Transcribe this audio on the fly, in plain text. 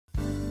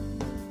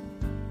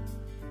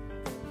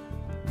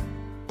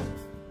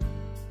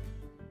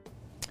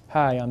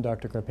Hi, I'm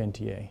Dr.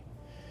 Carpentier.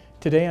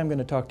 Today I'm going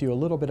to talk to you a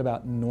little bit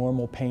about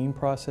normal pain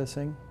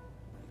processing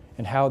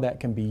and how that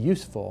can be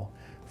useful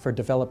for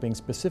developing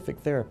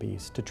specific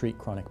therapies to treat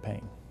chronic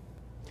pain.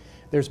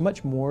 There's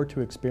much more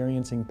to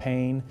experiencing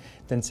pain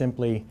than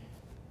simply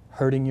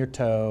hurting your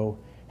toe,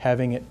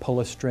 having it pull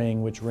a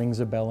string which rings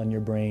a bell in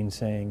your brain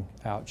saying,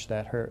 ouch,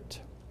 that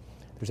hurt.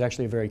 There's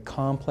actually a very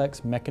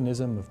complex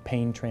mechanism of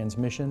pain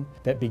transmission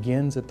that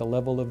begins at the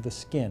level of the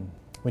skin.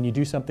 When you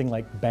do something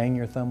like bang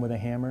your thumb with a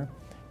hammer,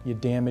 you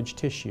damage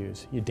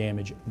tissues, you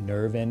damage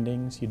nerve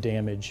endings, you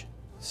damage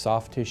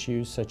soft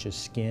tissues such as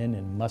skin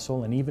and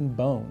muscle and even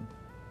bone.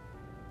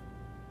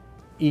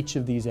 Each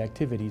of these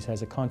activities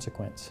has a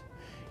consequence.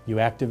 You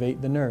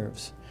activate the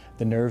nerves.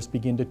 The nerves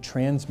begin to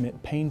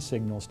transmit pain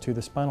signals to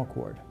the spinal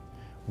cord.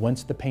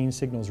 Once the pain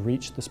signals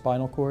reach the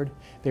spinal cord,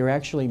 they're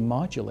actually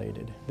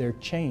modulated, they're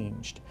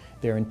changed,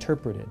 they're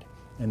interpreted,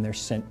 and they're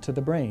sent to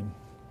the brain.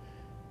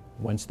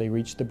 Once they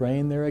reach the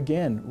brain, they're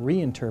again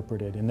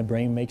reinterpreted, and the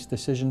brain makes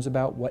decisions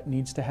about what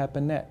needs to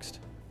happen next.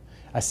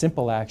 A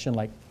simple action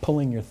like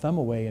pulling your thumb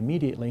away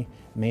immediately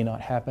may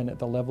not happen at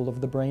the level of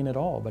the brain at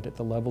all, but at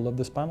the level of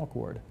the spinal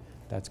cord.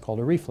 That's called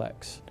a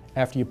reflex.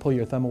 After you pull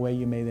your thumb away,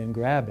 you may then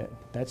grab it.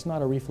 That's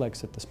not a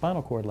reflex at the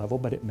spinal cord level,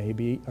 but it may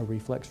be a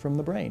reflex from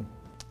the brain.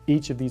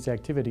 Each of these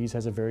activities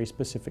has a very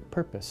specific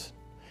purpose.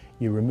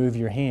 You remove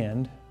your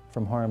hand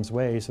from harm's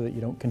way so that you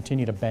don't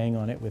continue to bang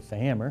on it with the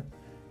hammer.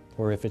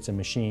 Or if it's a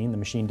machine, the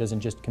machine doesn't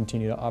just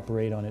continue to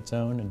operate on its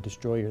own and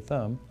destroy your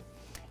thumb.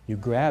 You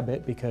grab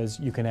it because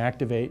you can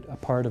activate a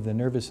part of the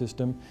nervous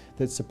system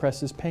that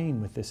suppresses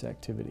pain with this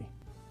activity.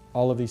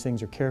 All of these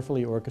things are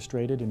carefully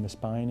orchestrated in the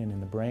spine and in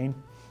the brain,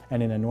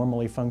 and in a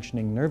normally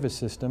functioning nervous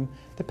system,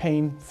 the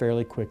pain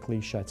fairly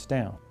quickly shuts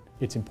down.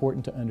 It's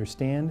important to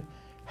understand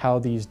how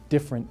these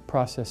different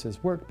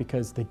processes work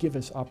because they give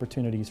us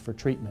opportunities for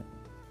treatment.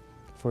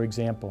 For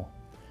example,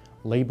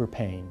 labor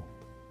pain.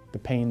 The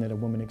pain that a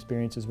woman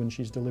experiences when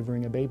she's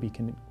delivering a baby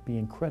can be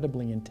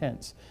incredibly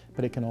intense,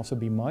 but it can also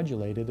be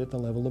modulated at the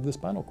level of the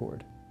spinal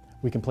cord.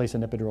 We can place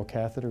an epidural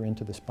catheter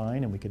into the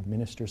spine and we can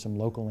administer some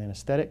local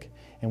anesthetic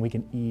and we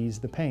can ease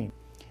the pain.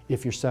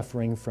 If you're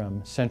suffering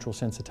from central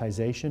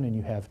sensitization and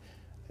you have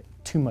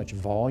too much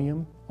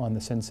volume on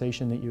the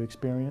sensation that you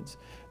experience,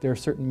 there are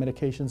certain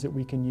medications that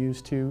we can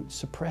use to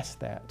suppress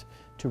that,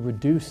 to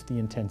reduce the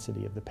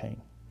intensity of the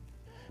pain.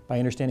 By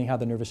understanding how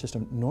the nervous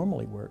system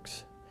normally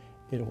works,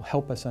 it'll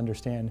help us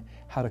understand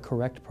how to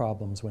correct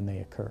problems when they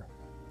occur.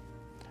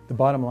 The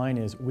bottom line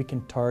is we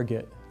can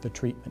target the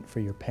treatment for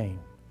your pain.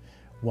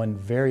 One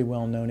very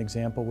well-known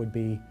example would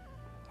be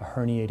a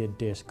herniated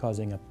disc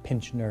causing a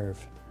pinched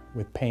nerve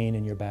with pain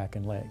in your back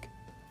and leg.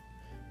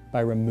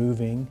 By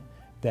removing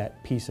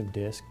that piece of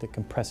disc that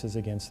compresses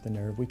against the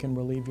nerve, we can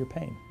relieve your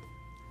pain.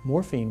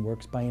 Morphine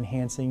works by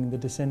enhancing the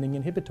descending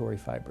inhibitory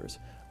fibers.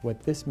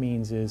 What this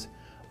means is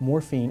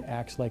morphine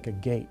acts like a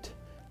gate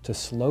to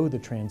slow the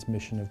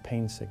transmission of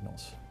pain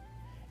signals.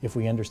 If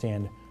we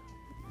understand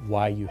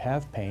why you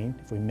have pain,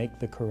 if we make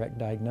the correct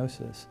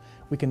diagnosis,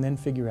 we can then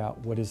figure out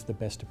what is the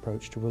best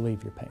approach to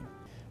relieve your pain.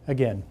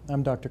 Again,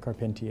 I'm Dr.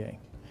 Carpentier.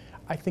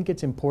 I think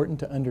it's important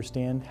to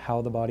understand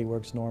how the body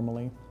works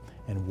normally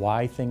and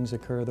why things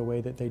occur the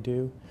way that they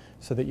do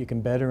so that you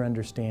can better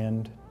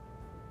understand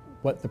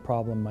what the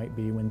problem might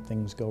be when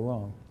things go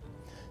wrong.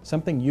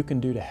 Something you can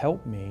do to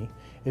help me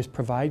is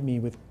provide me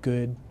with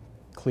good,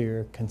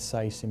 clear,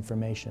 concise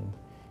information.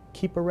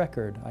 Keep a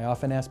record. I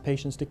often ask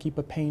patients to keep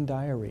a pain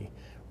diary.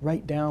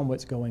 Write down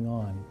what's going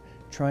on.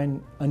 Try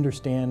and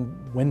understand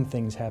when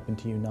things happen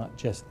to you, not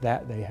just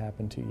that they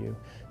happen to you,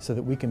 so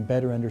that we can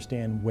better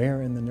understand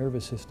where in the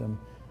nervous system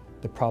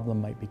the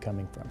problem might be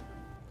coming from.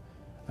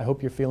 I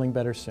hope you're feeling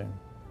better soon.